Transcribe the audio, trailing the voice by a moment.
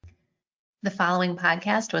The following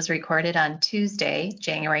podcast was recorded on Tuesday,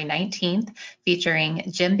 January 19th, featuring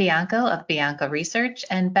Jim Bianco of Bianco Research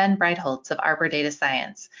and Ben Breitholtz of Arbor Data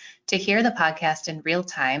Science. To hear the podcast in real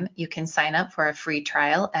time, you can sign up for a free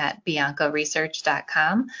trial at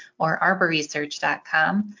biancoresearch.com or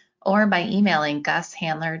arborresearch.com or by emailing Gus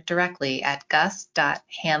Handler directly at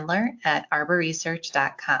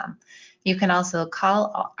gus.handler@arborresearch.com. You can also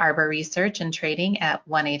call Arbor Research and Trading at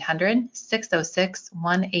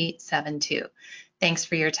 1-800-606-1872. Thanks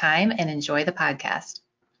for your time and enjoy the podcast.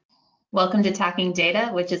 Welcome to Talking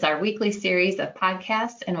Data, which is our weekly series of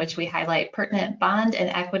podcasts in which we highlight pertinent bond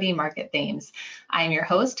and equity market themes. I am your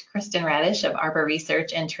host, Kristen Radish of Arbor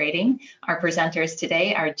Research and Trading. Our presenters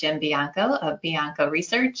today are Jim Bianco of Bianco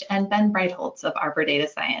Research and Ben Breitholtz of Arbor Data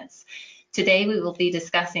Science. Today we will be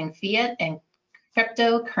discussing fiat and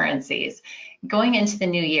cryptocurrencies. Going into the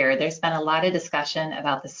new year, there's been a lot of discussion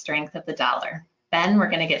about the strength of the dollar. Ben, we're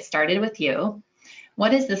going to get started with you.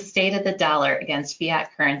 What is the state of the dollar against fiat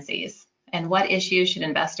currencies, and what issues should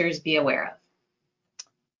investors be aware of?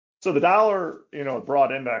 So the dollar,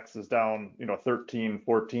 broad index is down, 13,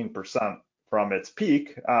 14% from its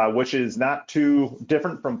peak, which is not too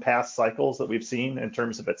different from past cycles that we've seen in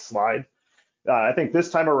terms of its slide. I think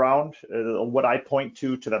this time around, what I point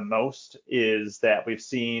to the most is that we've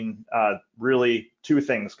seen really two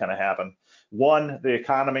things kind of happen. One, the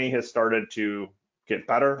economy has started to get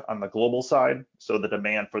better on the global side. So the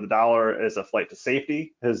demand for the dollar as a flight to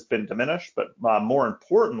safety has been diminished. But more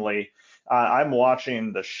importantly, I'm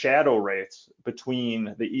watching the shadow rates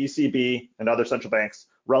between the ECB and other central banks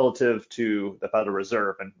relative to the Federal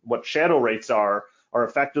Reserve. And what shadow rates are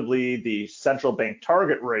effectively the central bank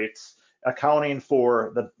target rates accounting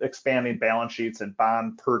for the expanding balance sheets and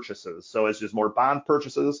bond purchases. So as there's more bond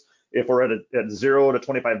purchases, if we're at 0 to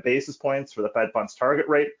 25 basis points for the Fed funds target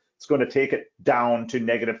rate, it's going to take it down to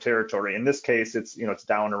negative territory. In this case, it's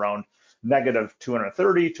down around negative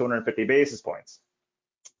 230, 250 basis points.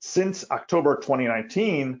 Since October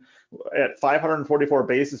 2019, at 544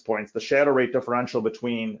 basis points, the shadow rate differential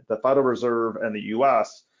between the Federal Reserve and the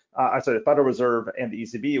U.S. The Federal Reserve and the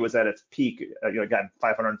ECB was at its peak, again,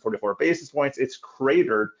 544 basis points. It's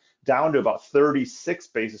cratered down to about 36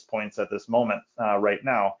 basis points at this moment right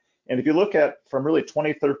now. And if you look at from really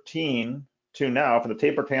 2013 to now, from the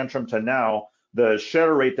taper tantrum to now, the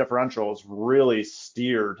shadow rate differentials really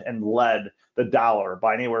steered and led the dollar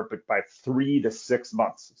by anywhere by 3 to 6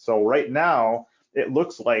 months. So right now, it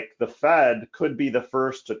looks like the Fed could be the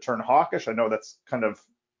first to turn hawkish. I know that's kind of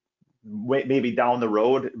maybe down the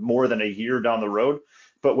road, more than a year down the road.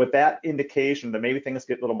 But with that indication that maybe things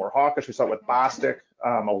get a little more hawkish, we saw it with Bostic,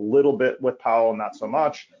 a little bit with Powell, not so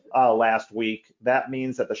much last week. That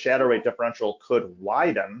means that the shadow rate differential could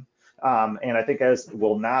widen, and I think as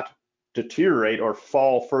will not deteriorate or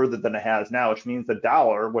fall further than it has now, which means the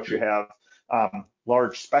dollar, which you have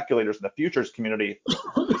large speculators in the futures community,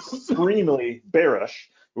 extremely bearish.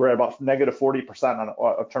 We're at about negative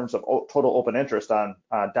 40% in terms of total open interest on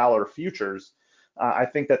dollar futures. I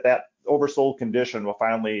think that oversold condition will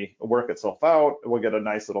finally work itself out. We'll get a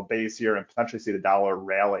nice little base here and potentially see the dollar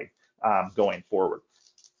rally going forward.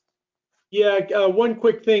 Yeah, one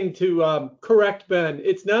quick thing to correct Ben.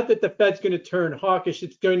 It's not that the Fed's going to turn hawkish.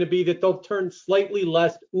 It's going to be that they'll turn slightly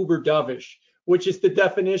less uber dovish, which is the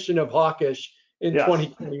definition of hawkish in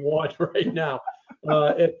 2021 right now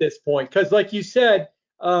at this point. Because like you said,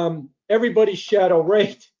 everybody's shadow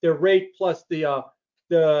rate, their rate plus the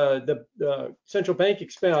central bank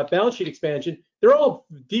balance sheet expansion, they're all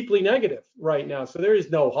deeply negative right now. So there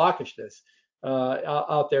is no hawkishness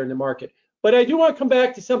out there in the market. But I do want to come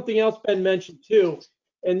back to something else Ben mentioned too,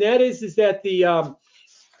 and that is that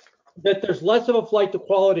that there's less of a flight to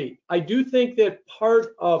quality. I do think that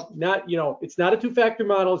part of it's not a two-factor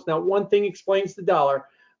model. It's not one thing explains the dollar,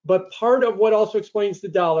 but part of what also explains the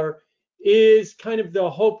dollar is kind of the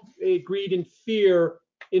hope, greed, and fear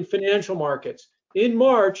in financial markets. In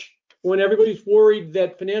March, when everybody's worried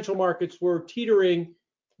that financial markets were teetering,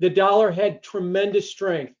 the dollar had tremendous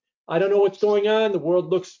strength. I don't know what's going on. The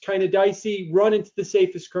world looks kind of dicey. Run into the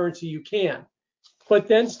safest currency you can. But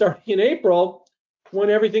then starting in April,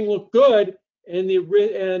 when everything looked good and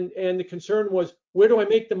the concern was, where do I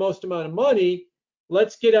make the most amount of money?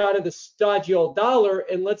 Let's get out of the stodgy old dollar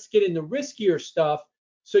and let's get in the riskier stuff.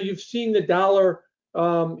 So you've seen the dollar,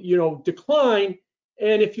 decline.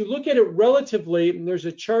 And if you look at it relatively, and there's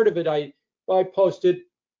a chart of it I posted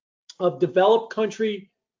of developed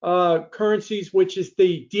country currencies, which is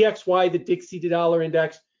the DXY, the Dixie Dollar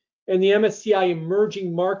Index, and the MSCI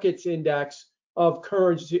Emerging Markets Index of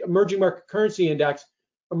currency, Emerging Market Currency Index.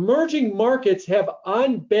 Emerging markets have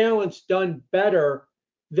on balance done better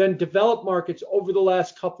than developed markets over the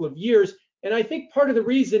last couple of years. And I think part of the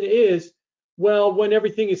reason is, well, when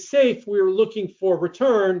everything is safe, we're looking for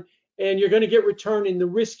return, and you're going to get return in the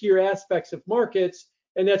riskier aspects of markets,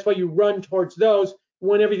 and that's why you run towards those.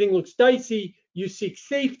 When everything looks dicey, you seek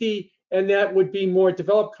safety, and that would be more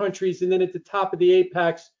developed countries, and then at the top of the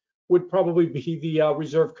apex would probably be the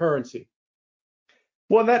reserve currency.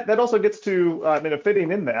 Well, that also gets to,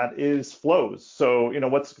 fitting in that is flows. So,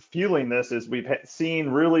 what's fueling this is we've seen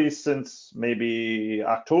really since maybe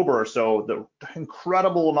October or so, the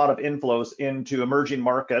incredible amount of inflows into emerging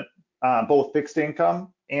market, both fixed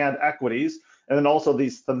income and equities, and then also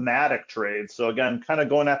these thematic trades. So again, kind of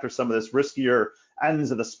going after some of this riskier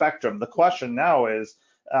ends of the spectrum. The question now is,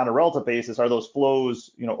 on a relative basis, are those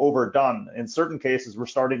flows, overdone? In certain cases, we're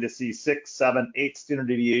starting to see 6, 7, 8 standard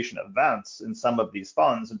deviation events in some of these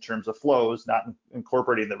funds in terms of flows, not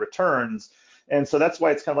incorporating the returns. And so that's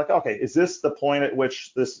why it's kind of like, okay, is this the point at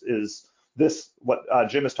which what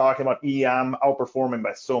Jim is talking about, EM outperforming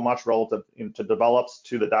by so much relative to develops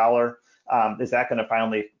to the dollar? Is that going to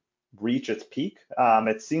finally reach its peak?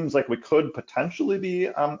 It seems like we could potentially be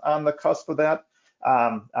on the cusp of that,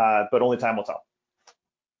 but only time will tell.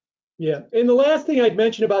 Yeah, and the last thing I'd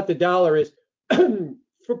mention about the dollar is,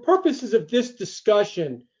 for purposes of this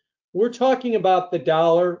discussion, we're talking about the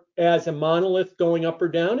dollar as a monolith going up or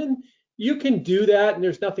down, and you can do that, and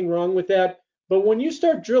there's nothing wrong with that. But when you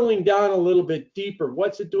start drilling down a little bit deeper,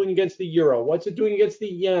 what's it doing against the euro? What's it doing against the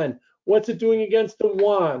yen? What's it doing against the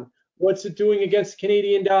yuan? What's it doing against the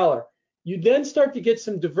Canadian dollar? You then start to get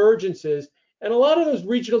some divergences, and a lot of those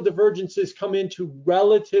regional divergences come into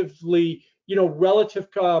relative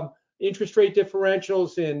interest rate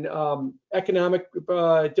differentials and economic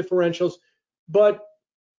differentials. But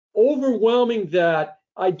overwhelming that,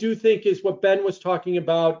 I do think, is what Ben was talking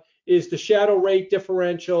about, is the shadow rate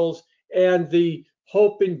differentials and the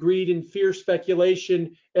hope and greed and fear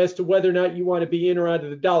speculation as to whether or not you want to be in or out of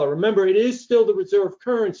the dollar. Remember, it is still the reserve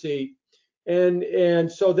currency,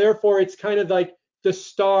 and so therefore it's kind of like the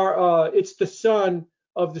star, it's the sun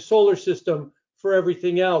of the solar system for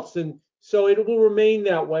everything else. And so it will remain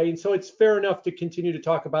that way. And so it's fair enough to continue to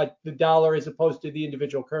talk about the dollar as opposed to the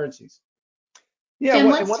individual currencies. Yeah, Jim,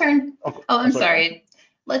 let's turn. I'm sorry.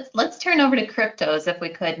 Let's turn over to cryptos if we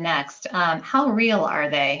could next. How real are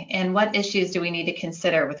they, and what issues do we need to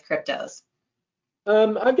consider with cryptos?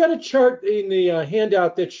 I've got a chart in the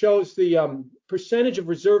handout that shows the percentage of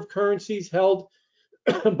reserve currencies held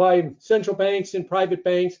by central banks and private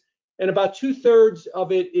banks, and about 2/3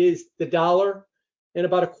 of it is the dollar, and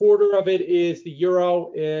about 1/4 of it is the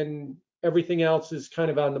euro, and everything else is kind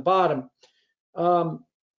of on the bottom.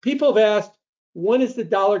 People have asked, when is the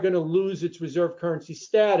dollar going to lose its reserve currency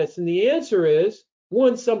status? And the answer is,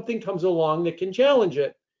 when something comes along that can challenge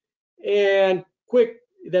it. And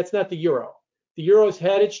that's not the euro. The euro's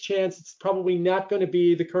had its chance. It's probably not going to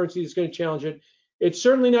be the currency that's going to challenge it. It's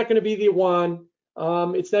certainly not going to be the yuan.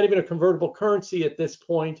 It's not even a convertible currency at this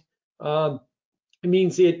point. It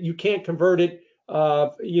means you can't convert it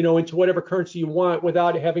into whatever currency you want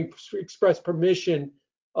without having express permission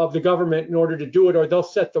of the government in order to do it, or they'll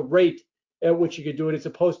set the rate at which you could do it, as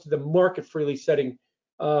opposed to the market freely setting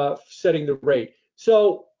the rate.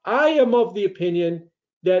 So I am of the opinion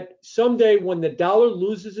that someday when the dollar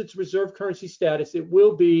loses its reserve currency status, it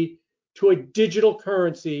will be to a digital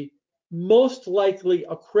currency, most likely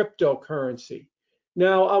a cryptocurrency.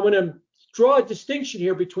 Now, I'm going to draw a distinction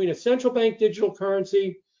here between a central bank digital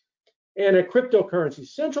currency and a cryptocurrency.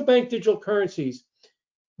 Central bank digital currencies,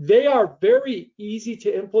 they are very easy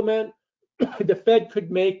to implement. The Fed could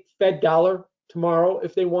make Fed dollar tomorrow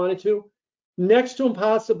if they wanted to. Next to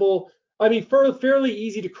impossible, fairly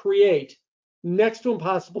easy to create, next to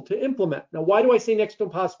impossible to implement. Now, why do I say next to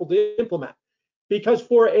impossible to implement? Because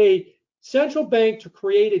for a central bank to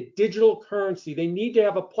create a digital currency, they need to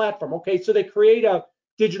have a platform. Okay, so they create a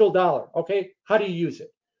digital dollar. Okay, how do you use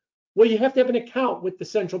it? Well, you have to have an account with the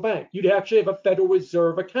central bank. You'd actually have a Federal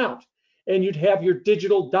Reserve account, and you'd have your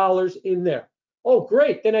digital dollars in there. Oh,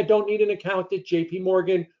 great. Then I don't need an account at JP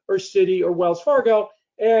Morgan or Citi or Wells Fargo.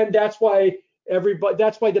 And that's why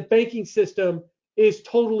the banking system is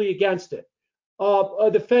totally against it.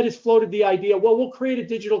 The Fed has floated the idea, well, we'll create a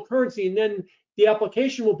digital currency, and then the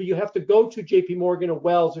application will be you have to go to JP Morgan or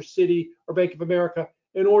Wells or Citi or Bank of America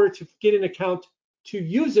in order to get an account to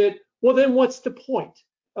use it. Well, then what's the point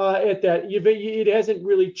at that? It hasn't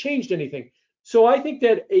really changed anything. So I think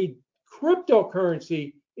that a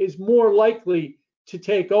cryptocurrency is more likely to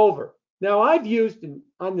take over. Now, I've used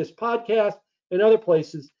on this podcast and other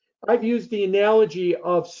places, I've used the analogy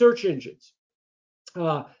of search engines.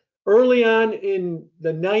 Early on in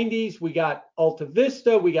the 90s, we got Alta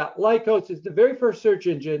Vista, we got Lycos as the very first search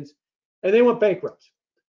engines, and they went bankrupt.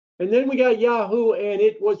 And then we got Yahoo, and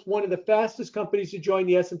it was one of the fastest companies to join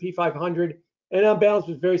the S&P 500, and on balance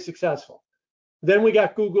was very successful. Then we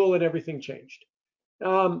got Google, and everything changed.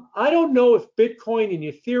 I don't know if Bitcoin and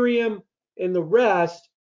Ethereum and the rest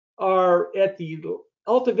are at the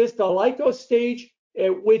Alta Vista Lycos stage,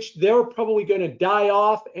 at which they're probably going to die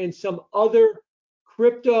off, and some other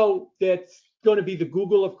crypto that's going to be the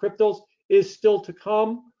Google of cryptos is still to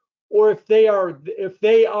come, or if they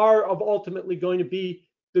are of ultimately going to be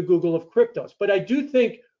the Google of cryptos. But I do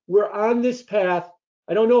think we're on this path.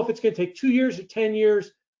 I don't know if it's going to take 2 years or 10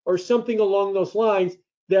 years or something along those lines,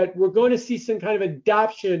 that we're going to see some kind of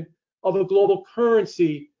adoption of a global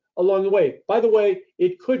currency along the way. By the way,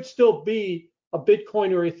 it could still be a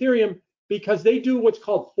Bitcoin or Ethereum, because they do what's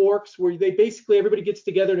called forks, where they basically, everybody gets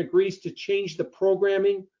together and agrees to change the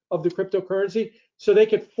programming of the cryptocurrency, so they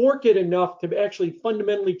could fork it enough to actually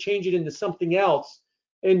fundamentally change it into something else.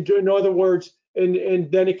 And in other words, and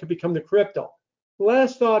then it could become the crypto.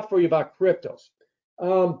 Last thought for you about cryptos.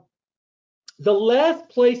 The last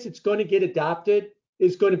place it's going to get adopted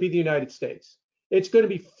is going to be the United States. It's going to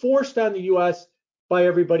be forced on the US by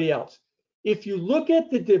everybody else. If you look at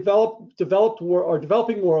the developed world or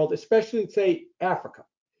developing world, especially say Africa,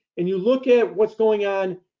 and you look at what's going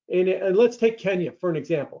on and let's take Kenya for an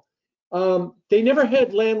example. They never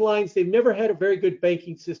had landlines. They've never had a very good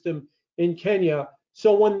banking system in Kenya.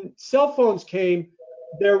 So when cell phones came,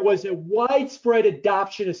 there was a widespread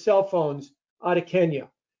adoption of cell phones out of Kenya.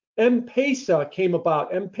 M-Pesa came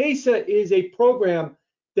about. M-Pesa is a program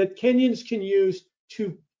that Kenyans can use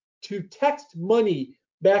to text money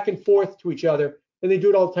back and forth to each other, and they do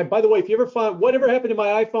it all the time. By the way, if you ever find whatever happened to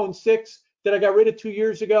my iPhone 6 that I got rid of 2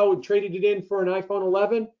 years ago and traded it in for an iPhone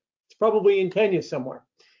 11, it's probably in Kenya somewhere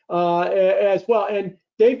as well. And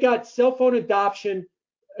they've got cell phone adoption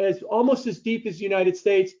as almost as deep as the United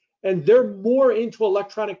States, and they're more into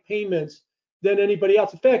electronic payments than anybody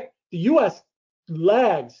else. In fact, the US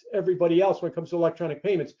lags everybody else when it comes to electronic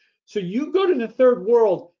payments. So you go to the third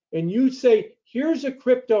world and you say, here's a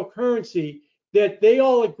cryptocurrency that they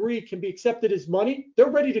all agree can be accepted as money, they're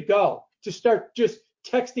ready to go to start just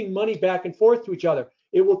texting money back and forth to each other.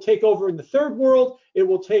 It will take over in the third world. It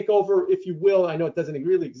will take over, if you will, I know it doesn't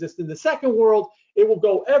really exist in the second world. It will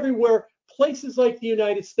go everywhere. Places like the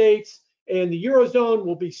United States and the Eurozone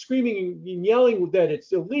will be screaming and yelling that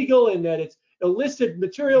it's illegal and that it's illicit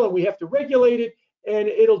material and we have to regulate it, and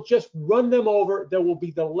it'll just run them over. That will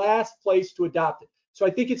be the last place to adopt it. So I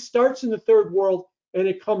think it starts in the third world and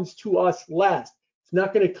it comes to us last. It's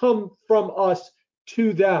not going to come from us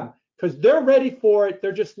to them because they're ready for it.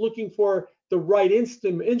 They're just looking for the right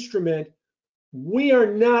instrument. We are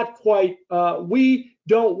not quite, we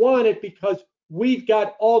don't want it because we've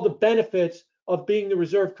got all the benefits of being the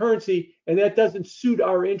reserve currency, and that doesn't suit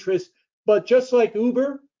our interests. But just like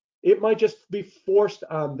Uber, it might just be forced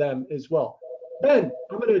on them as well. Ben,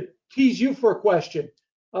 I'm going to tease you for a question.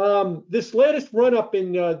 This latest run up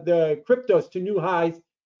in the cryptos to new highs,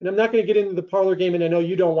 and I'm not going to get into the parlor game, and I know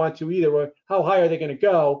you don't want to either. How high are they going to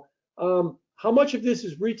go? How much of this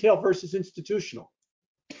is retail versus institutional?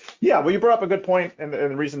 Yeah, well, you brought up a good point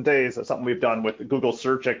in recent days. That's something we've done with Google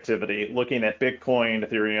search activity, looking at Bitcoin,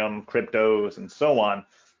 Ethereum, cryptos, and so on.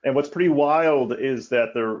 And what's pretty wild is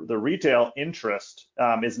that the retail interest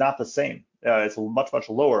is not the same. It's much, much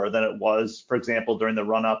lower than it was, for example, during the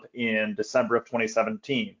run-up in December of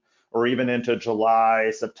 2017, or even into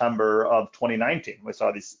July, September of 2019. We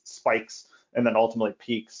saw these spikes and then ultimately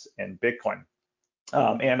peaks in Bitcoin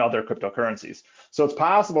and other cryptocurrencies. So it's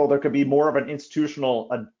possible there could be more of an institutional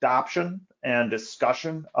adoption and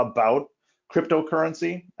discussion about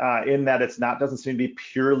cryptocurrency in that doesn't seem to be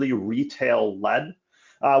purely retail-led.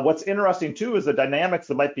 What's interesting too is the dynamics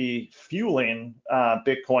that might be fueling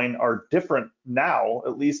Bitcoin are different now,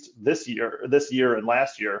 at least this year and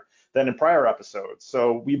last year, than in prior episodes.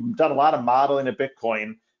 So we've done a lot of modeling of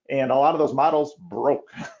Bitcoin, and a lot of those models broke,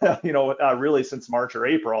 really since March or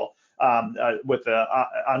April with the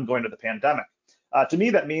ongoing of the pandemic. To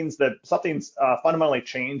me, that means that something's fundamentally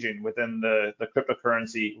changing within the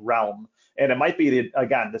cryptocurrency realm, and it might be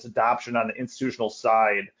again this adoption on the institutional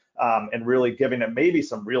side. And really giving it maybe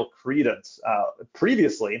some real credence.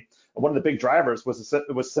 Previously, one of the big drivers was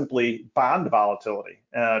simply bond volatility,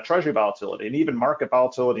 treasury volatility, and even market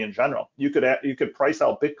volatility in general. You could price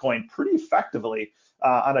out Bitcoin pretty effectively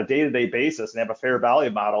on a day-to-day basis and have a fair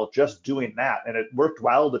value model just doing that. And it worked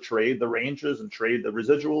well to trade the ranges and trade the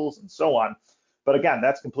residuals and so on. But again,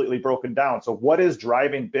 that's completely broken down. So what is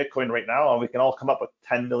driving Bitcoin right now? And we can all come up with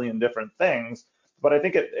 10 million different things. But I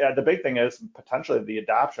think the big thing is potentially the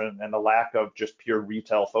adoption and the lack of just pure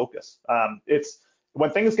retail focus. It's when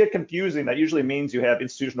things get confusing, that usually means you have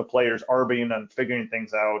institutional players arbing and figuring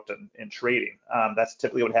things out and trading. That's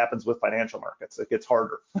typically what happens with financial markets. It gets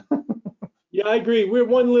harder. Yeah, I agree. We're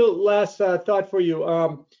one little last thought for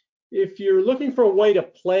you. If you're looking for a way to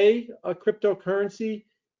play a cryptocurrency,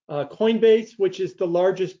 Coinbase, which is the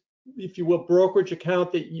largest, if you will, brokerage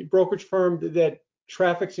firm that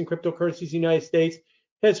traffics in cryptocurrencies in the United States,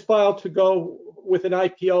 has filed to go with an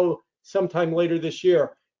IPO sometime later this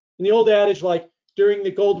year. And the old adage, like during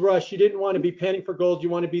the gold rush, you didn't want to be panning for gold, you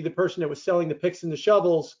want to be the person that was selling the picks and the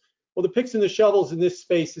shovels. Well, the picks and the shovels in this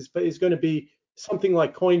space is going to be something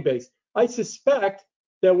like Coinbase. I suspect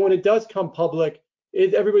that when it does come public,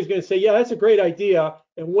 everybody's going to say, yeah, that's a great idea.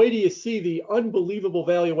 And wait till you see the unbelievable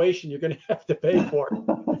valuation you're going to have to pay for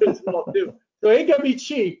it as well, too. So it ain't going to be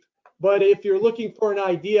cheap. But if you're looking for an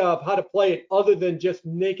idea of how to play it other than just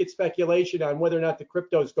naked speculation on whether or not the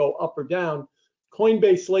cryptos go up or down,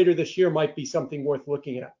 Coinbase later this year might be something worth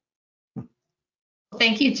looking at.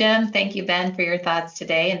 Thank you, Jim. Thank you, Ben, for your thoughts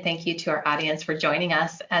today. And thank you to our audience for joining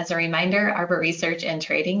us. As a reminder, Arbor Research and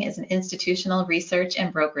Trading is an institutional research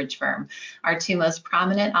and brokerage firm. Our two most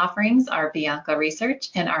prominent offerings are Bianco Research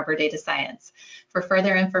and Arbor Data Science. For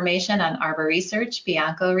further information on Arbor Research,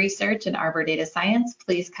 Bianco Research, and Arbor Data Science,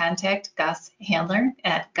 please contact Gus Handler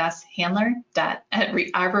at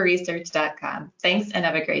gushandler@arborresearch.com. Thanks and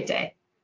have a great day.